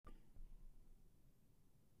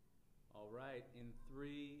right, in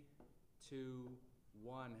 3, 2,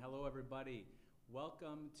 1. Hello, everybody.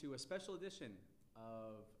 Welcome to a special edition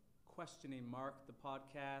of Questioning Mark, the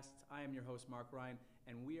podcast. I am your host, Mark Ryan,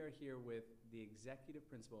 and we are here with the executive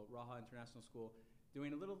principal at Raha International School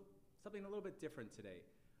doing something a little bit different today.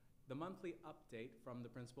 The monthly update from the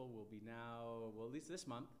principal will be now, well, at least this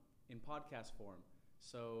month, in podcast form.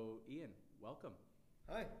 So, Ian, welcome.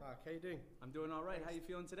 Hi, Mark. How you doing? I'm doing all right. Thanks. How you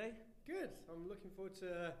feeling today? Good. I'm looking forward to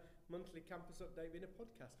a monthly campus update being a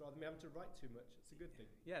podcast rather than me having to write too much. It's a good thing.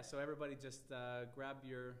 Yeah, so everybody just grab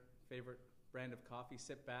your favorite brand of coffee,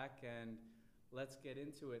 sit back, and let's get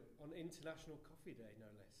into it. On International Coffee Day, no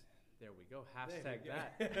less. There we go. Hashtag go.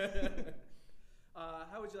 that.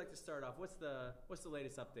 How would you like to start off? What's the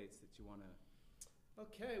latest updates that you want to...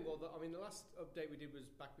 Okay, well, the last update we did was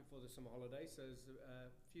back before the summer holidays, so there's a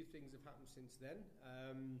few things have happened since then.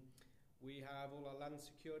 We have all our land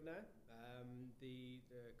secured now, the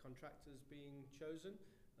contractors being chosen,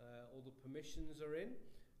 all the permissions are in,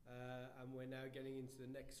 and we're now getting into the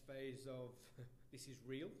next phase of this is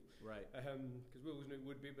real. Right. Because we always knew it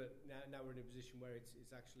would be, but now we're in a position where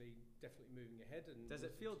it's actually definitely moving ahead. And does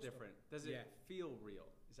it feel different? Does it feel real?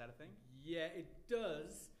 Is that a thing? Yeah, it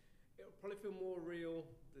does. It'll probably feel more real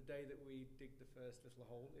the day that we dig the first little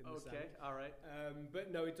hole in the sand. Okay, all right.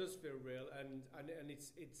 But no, it does feel real, and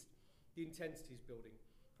it's the intensity is building.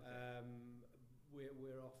 Okay.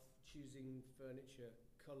 We're off choosing furniture,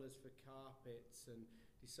 colours for carpets, and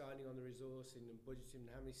deciding on the resourcing and budgeting,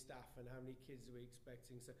 and how many staff and how many kids are we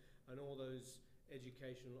expecting. So, and all those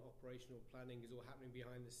educational, operational planning is all happening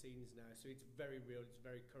behind the scenes now. So it's very real, it's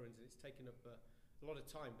very current, and it's taken up a lot of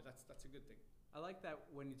time. But that's a good thing. I like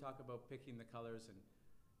that when you talk about picking the colors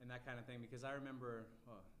and that kind of thing, because I remember,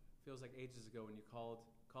 it feels like ages ago when you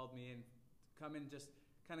called me in to come in, just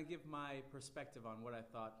kind of give my perspective on what I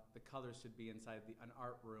thought the colors should be inside an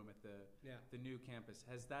art room at the new campus.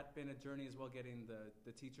 Has that been a journey as well, getting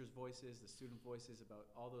the teachers' voices, the student voices about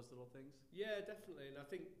all those little things? Yeah, definitely. And I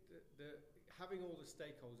think having all the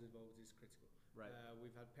stakeholders involved is critical. Right.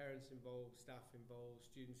 We've had parents involved, staff involved,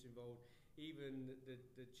 students involved, even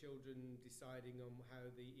the children deciding on how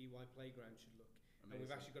the EY playground should look. Amazing. And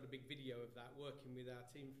we've actually got a big video of that, working with our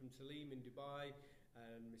team from Talim in Dubai,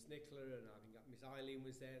 and Miss Nicola, and I think Miss Eileen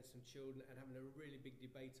was there, and some children, and having a really big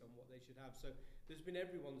debate on what they should have. So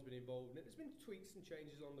everyone's been involved in it. There's been tweaks and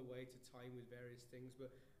changes along the way to tie in with various things,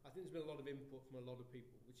 but I think there's been a lot of input from a lot of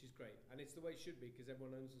people, which is great. And it's the way it should be, because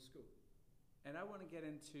everyone owns the school. And I want to get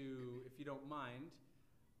into, if you don't mind,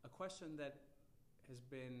 a question that has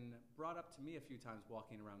been brought up to me a few times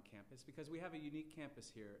walking around campus, because we have a unique campus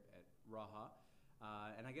here at Raha,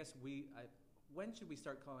 and I guess when should we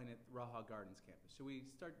start calling it Raha Gardens Campus? Should we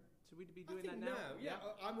be doing that now? Yeah,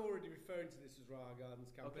 I'm already referring to this as Raha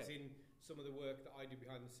Gardens Campus in some of the work that I do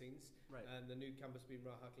behind the scenes, right. And the new campus being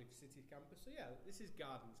Raha Cliff City Campus. So yeah, this is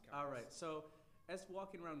Gardens Campus. All right, so as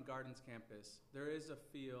walking around Gardens Campus, there is a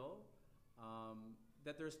feel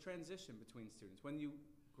that there's transition between students. When you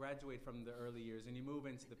graduate from the early years and you move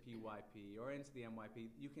into the PYP or into the MYP,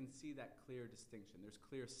 you can see that clear distinction. There's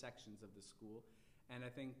clear sections of the school. And I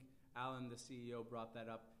think Alan, the CEO, brought that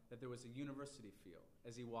up, that there was a university feel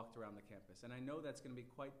as he walked around the campus. And I know that's going to be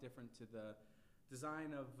quite different to the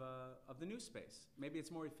design of the new space. Maybe it's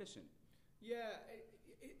more efficient. Yeah,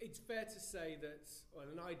 it's fair to say that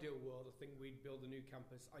in an ideal world, I think we'd build a new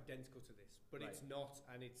campus identical to this, but It's not,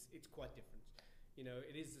 and it's quite different. You know,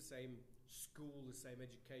 it is the same school, the same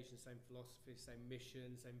education, same philosophy, same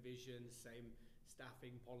mission, same vision, same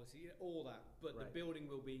staffing policy, all that, but the building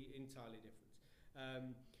will be entirely different.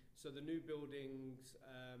 So the new buildings,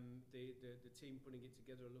 the team putting it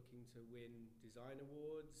together are looking to win design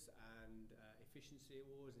awards and efficiency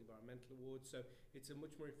awards, environmental awards. So it's a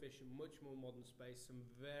much more efficient, much more modern space, some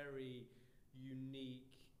very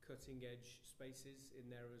unique cutting edge spaces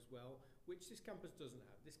in there as well, which this campus doesn't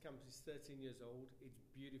have. This campus is 13 years old. It's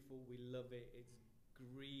beautiful. We love it. It's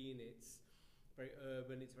green. It's very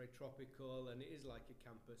urban. It's very tropical, and it is like a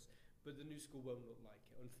campus. But the new school won't look like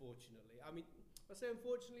it, unfortunately. I mean, I say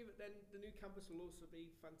unfortunately, but then the new campus will also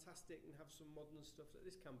be fantastic and have some modern stuff that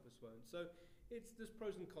this campus won't. So there's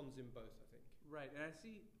pros and cons in both, I think. Right, and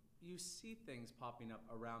you see things popping up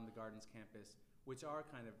around the Gardens campus which are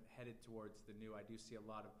kind of headed towards the new. I do see a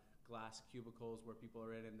lot of glass cubicles where people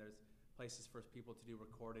are in, and there's places for people to do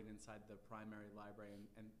recording inside the primary library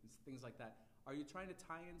and things like that. Are you trying to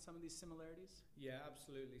tie in some of these similarities? Yeah,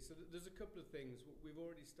 absolutely. So there's a couple of things. We've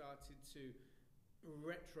already started to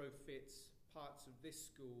retrofit parts of this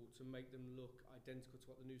school to make them look identical to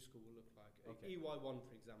what the new school will look like. Okay. EY1,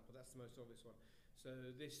 for example, that's the most obvious one. So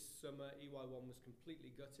this summer, EY1 was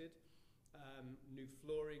completely gutted. new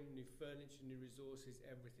flooring, new furniture, new resources,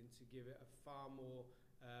 everything to give it a far more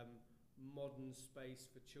modern space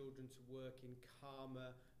for children to work in,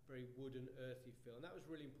 calmer, very wooden, earthy feel. And that was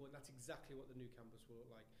really important. That's exactly what the new campus will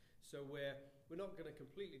look like. So we're not going to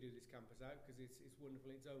completely do this campus out because it's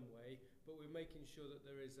wonderful in its own way, but we're making sure that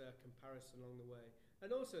there is a comparison along the way.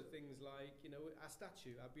 And also things like, our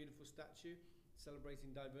statue, our beautiful statue,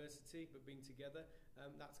 celebrating diversity but being together,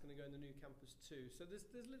 that's going to go in the new campus too. So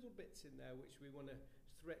there's little bits in there which we want to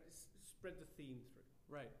spread the theme through.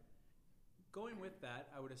 Right. Going with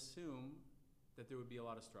that, I would assume that there would be a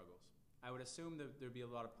lot of struggles. I would assume that there'd be a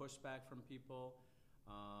lot of pushback from people,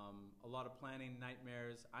 a lot of planning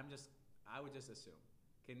nightmares. I would just assume.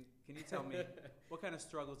 Can you tell me what kind of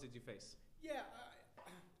struggles did you face? Yeah,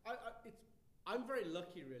 I'm very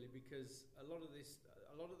lucky really, because a lot of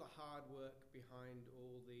the hard work behind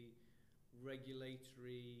all the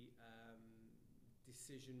regulatory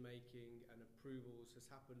decision making and approvals has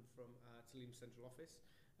happened from our Talim Central Office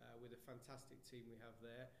with a fantastic team we have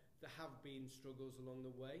there. There have been struggles along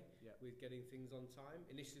the way with getting things on time.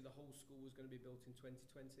 Initially, the whole school was going to be built in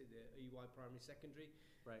 2020, the EY primary secondary,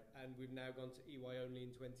 right? And we've now gone to EY only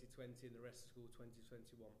in 2020 and the rest of school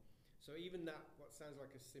 2021. So even that, what sounds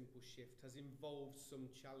like a simple shift, has involved some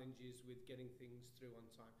challenges with getting things through on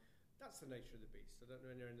time. That's the nature of the beast. I don't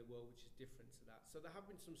know anywhere in the world which is different to that. So there have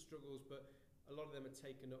been some struggles, but a lot of them are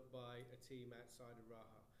taken up by a team outside of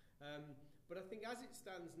Raha. But I think as it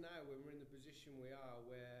stands now, when we're in the position we are,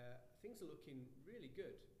 where things are looking really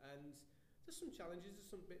good, and there's some challenges,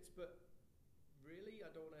 there's some bits, but really,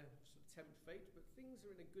 I don't want to sort of tempt fate, but things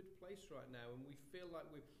are in a good place right now, and we feel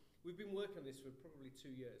like we've been working on this for probably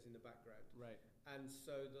 2 years in the background. Right. And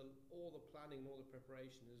so all the planning, all the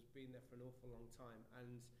preparation has been there for an awful long time,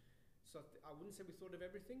 and so I wouldn't say we thought of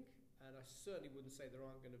everything, and I certainly wouldn't say there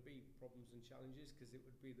aren't going to be problems and challenges, because it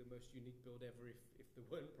would be the most unique build ever if there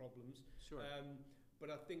weren't problems. Sure. But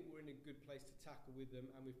I think we're in a good place to tackle with them,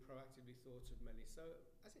 and we've proactively thought of many. So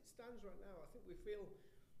as it stands right now, I think we feel,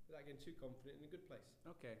 without getting too confident, in a good place.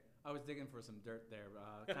 Okay. I was digging for some dirt there,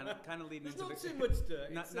 kind of leading into There's not too much dirt.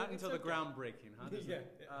 Not until the groundbreaking, huh? Yeah.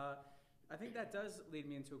 I think that does lead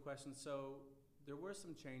me into a question. So there were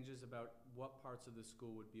some changes about what parts of the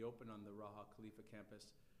school would be open on the Raha Khalifa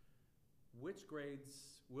campus. Which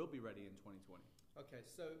grades will be ready in 2020? Okay,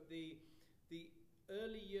 so the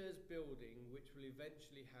early years building, which will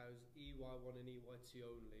eventually house EY1 and EY2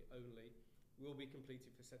 only, will be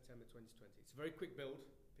completed for September 2020. It's a very quick build.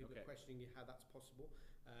 People are questioning how that's possible.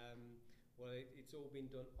 Well, it's all been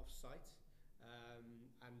done off-site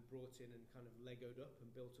and brought in and kind of Legoed up and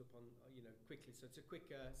built up on quickly. So it's a quick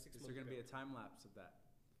 6 months. Is there going to be a time lapse of that?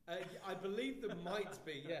 I believe there might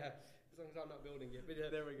be, yeah. As long as I'm not building it.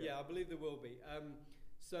 But, there we go. Yeah, I believe there will be.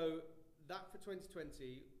 So that for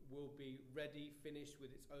 2020 will be ready, finished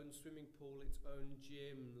with its own swimming pool, its own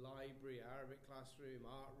gym, library, Arabic classroom,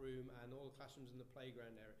 art room, and all the classrooms in the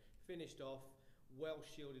playground area. Finished off, well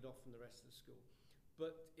shielded off from the rest of the school.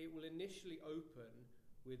 But it will initially open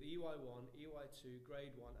with EY1, EY2,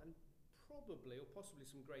 Grade 1, and probably or possibly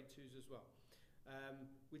some Grade 2s as well,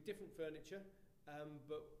 with different furniture.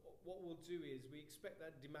 But what we'll do is we expect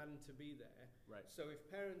that demand to be there. Right. So if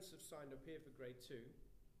parents have signed up here for Grade 2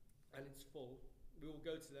 and it's full, we will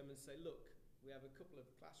go to them and say, look, we have a couple of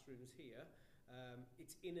classrooms here.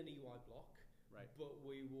 It's in an EY block, right, but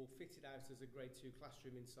we will fit it out as a Grade 2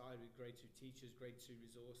 classroom inside with Grade 2 teachers, Grade 2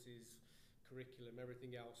 resources, curriculum,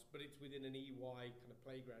 everything else. But it's within an EY kind of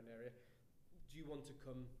playground area. Do you want to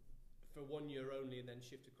come for 1 year only and then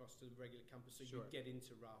shift across to the regular campus so you get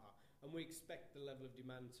into Raha? And we expect the level of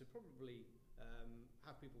demand to probably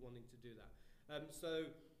have people wanting to do that. So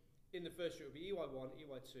in the first year, it will be EY1,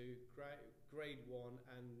 EY2, Grade 1,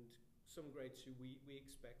 and some Grade 2 we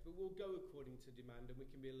expect. But we'll go according to demand, and we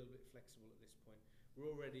can be a little bit flexible at this point. We're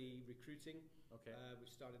already recruiting. Okay. We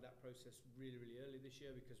started that process really, really early this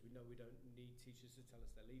year because we know we don't need teachers to tell us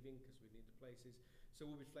they're leaving because we need the places. So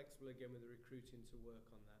we'll be flexible again with the recruiting to work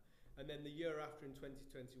on that. And then the year after, in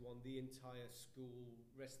 2021, the entire school,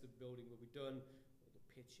 rest of the building will be done. All the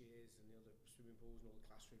pitches and the other swimming pools and all the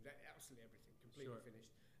classrooms, absolutely everything, completely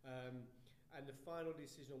finished. And the final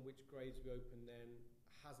decision on which grades we open then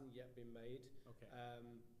hasn't yet been made. Okay.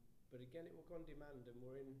 But again, it will go on demand, and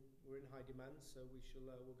we're in high demand, so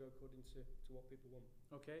we'll go according to what people want.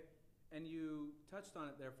 Okay. And you touched on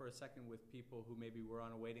it there for a second with people who maybe were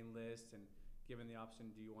on a waiting list and given the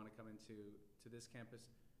option, do you want to come into this campus?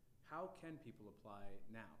 How can people apply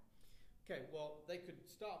now? Okay, well, they could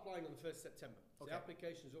start applying on the 1st September. So okay. the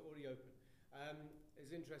applications are already open.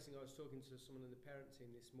 It's interesting. I was talking to someone in the parent team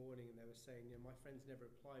this morning, and they were saying, my friends never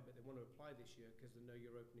applied, but they want to apply this year because they know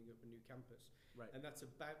you're opening up a new campus. Right. And that's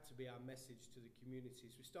about to be our message to the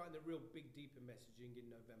communities. We're starting the real big, deeper messaging in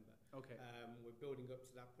November. Okay. We're building up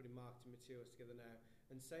to that, putting marketing materials together now,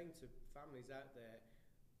 and saying to families out there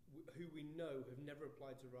who we know have never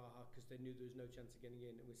applied to Raha because they knew there was no chance of getting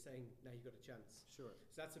in, and we're saying, now you've got a chance. Sure.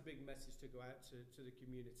 So that's a big message to go out to the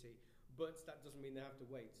community. But that doesn't mean they have to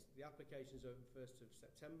wait. The applications open 1st of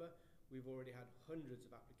September. We've already had hundreds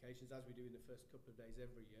of applications, as we do in the first couple of days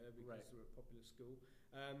every year, because we're a popular school.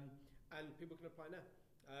 And people can apply now.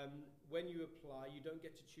 When you apply, you don't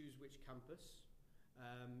get to choose which campus.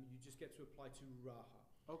 You just get to apply to Raha.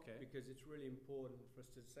 Okay. Because it's really important for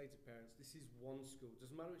us to say to parents, this is one school.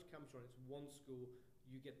 Doesn't matter which campus you're on, it's one school.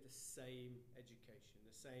 You get the same education,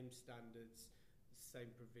 the same standards, the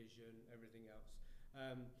same provision, everything else.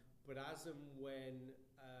 But as and when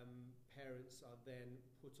parents are then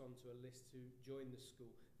put onto a list to join the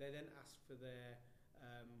school, they then ask for their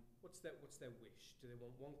what's their wish? Do they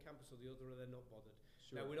want one campus or the other, or they're not bothered?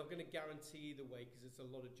 Sure. Now, we're not going to guarantee either way because it's a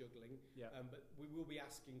lot of juggling. Yeah. But we will be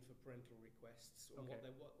asking for parental requests on Okay.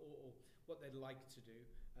 what they'd like to do,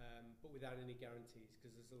 but without any guarantees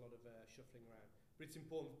because there's a lot of shuffling around. But it's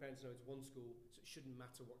important for parents to know it's one school, so it shouldn't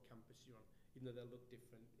matter what campus you're on, even though they'll look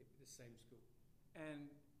different. It's the same school. And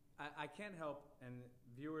I can't help, and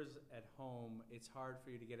viewers at home, it's hard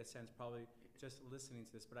for you to get a sense probably just listening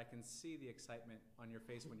to this, but I can see the excitement on your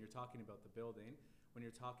face when you're talking about the building, when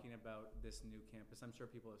you're talking about this new campus. I'm sure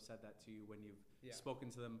people have said that to you when you've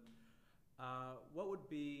spoken to them. What would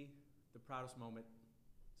be the proudest moment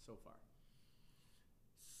so far?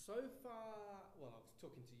 So far, well, I was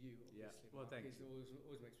talking to you, obviously. Yeah. Well, Mark. thanks. It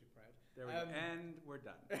always makes me proud. There we go. And we're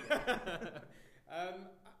done.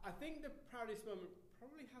 I think the proudest moment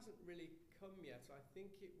probably hasn't really come yet. I think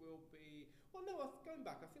it will be... Well, no, going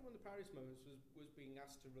back, I think one of the proudest moments was being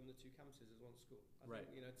asked to run the two campuses as one school. I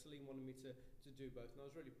think, Talim wanted me to do both, and I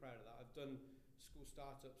was really proud of that. I've done school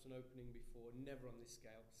startups and opening before, never on this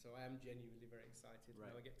scale, so I am genuinely very excited. Right.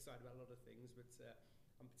 I get excited about a lot of things, but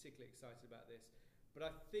I'm particularly excited about this. But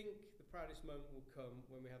I think the proudest moment will come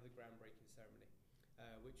when we have the groundbreaking ceremony,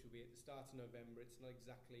 which will be at the start of November. It's not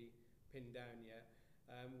exactly pinned down yet.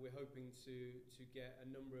 We're hoping to get a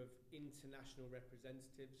number of international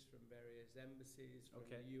representatives from various embassies, from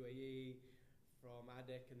the UAE, from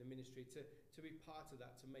ADEC and the ministry to be part of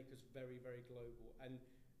that, to make us very, very global. And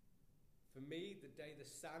for me, the day the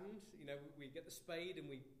sand, we get the spade and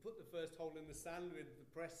we put the first hole in the sand with the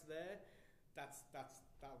press there,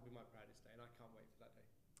 that'll be my proudest day, and I can't wait for that day.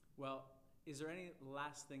 Well, is there any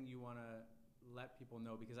last thing you want to let people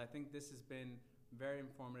know? Because I think this has been very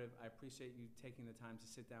informative. I appreciate you taking the time to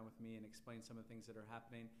sit down with me and explain some of the things that are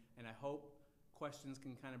happening. And I hope questions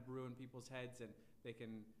can kind of brew in people's heads and they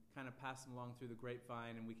can kind of pass them along through the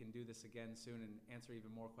grapevine, and we can do this again soon and answer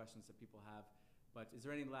even more questions that people have. But is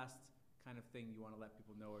there any last kind of thing you want to let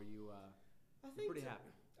people know? Are you pretty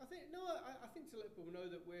happy? I think to let people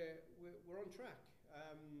know that we're on track.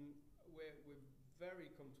 We're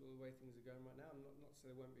very comfortable with the way things are going right now. I'm not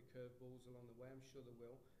saying there won't be curveballs along the way. I'm sure there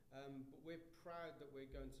will. But we're proud that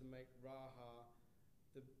we're going to make Raha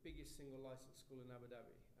the biggest single licensed school in Abu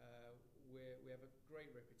Dhabi. We have a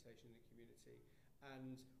great reputation in the community,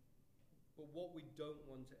 but what we don't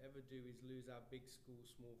want to ever do is lose our big school,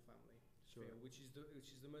 small family feel, which is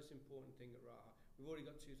the most important thing at Raha. We've already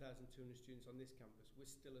got 2,200 students on this campus. We're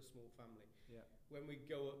still a small family. Yeah. When we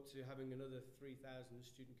go up to having another 3,000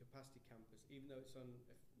 student capacity campus, even though it's on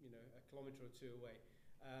a kilometre or two away,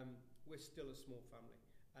 we're still a small family.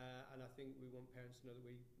 And I think we want parents to know that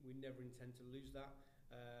we never intend to lose that.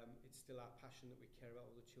 It's still our passion that we care about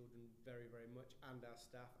all the children very, very much, and our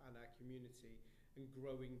staff and our community. And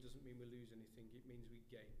growing doesn't mean we lose anything. It means we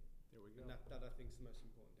gain. There we go. And that I think is the most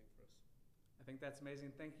important thing for us. I think that's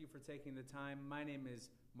amazing. Thank you for taking the time. My name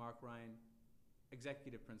is Mark Ryan,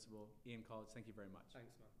 Executive Principal, Ian College. Thank you very much.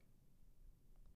 Thanks, Mark.